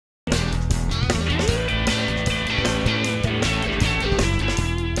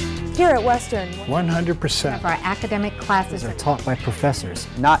at Western, 100% of our academic classes are taught by professors,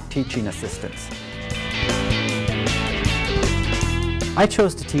 not teaching assistants. I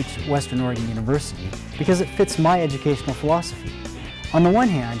chose to teach at Western Oregon University because it fits my educational philosophy. On the one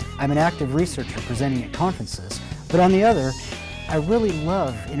hand, I'm an active researcher presenting at conferences, but on the other, I really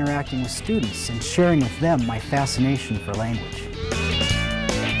love interacting with students and sharing with them my fascination for language.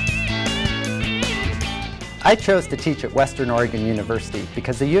 I chose to teach at Western Oregon University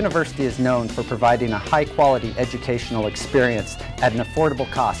because the university is known for providing a high-quality educational experience at an affordable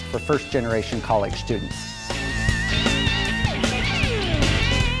cost for first-generation college students.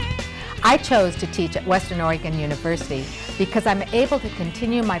 I chose to teach at Western Oregon University because I'm able to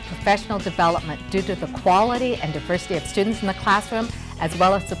continue my professional development due to the quality and diversity of students in the classroom, as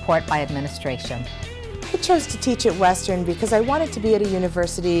well as support by administration. I chose to teach at Western because I wanted to be at a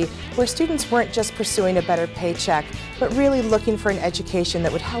university where students weren't just pursuing a better paycheck, but really looking for an education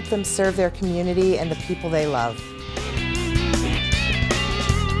that would help them serve their community and the people they love.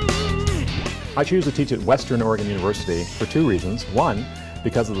 I choose to teach at Western Oregon University for two reasons. One,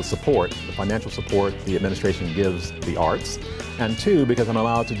 because of the support, the financial support the administration gives the arts, and two, because I'm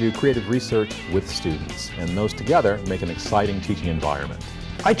allowed to do creative research with students, and those together make an exciting teaching environment.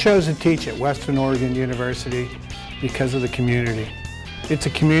 I chose to teach at Western Oregon University because of the community. It's a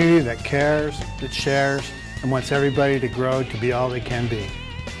community that cares, that shares, and wants everybody to grow to be all they can be.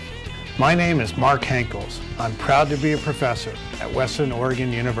 My name is Mark Henkels. I'm proud to be a professor at Western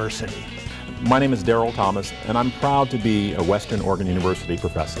Oregon University. My name is Darrell Thomas, and I'm proud to be a Western Oregon University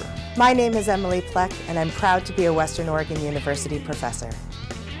professor. My name is Emily Pleck, and I'm proud to be a Western Oregon University professor.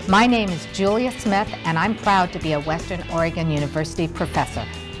 My name is Julia Smith, and I'm proud to be a Western Oregon University professor.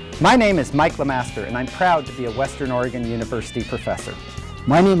 My name is Mike Lemaster, and I'm proud to be a Western Oregon University professor.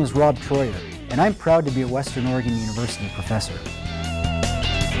 My name is Rob Troyer, and I'm proud to be a Western Oregon University professor.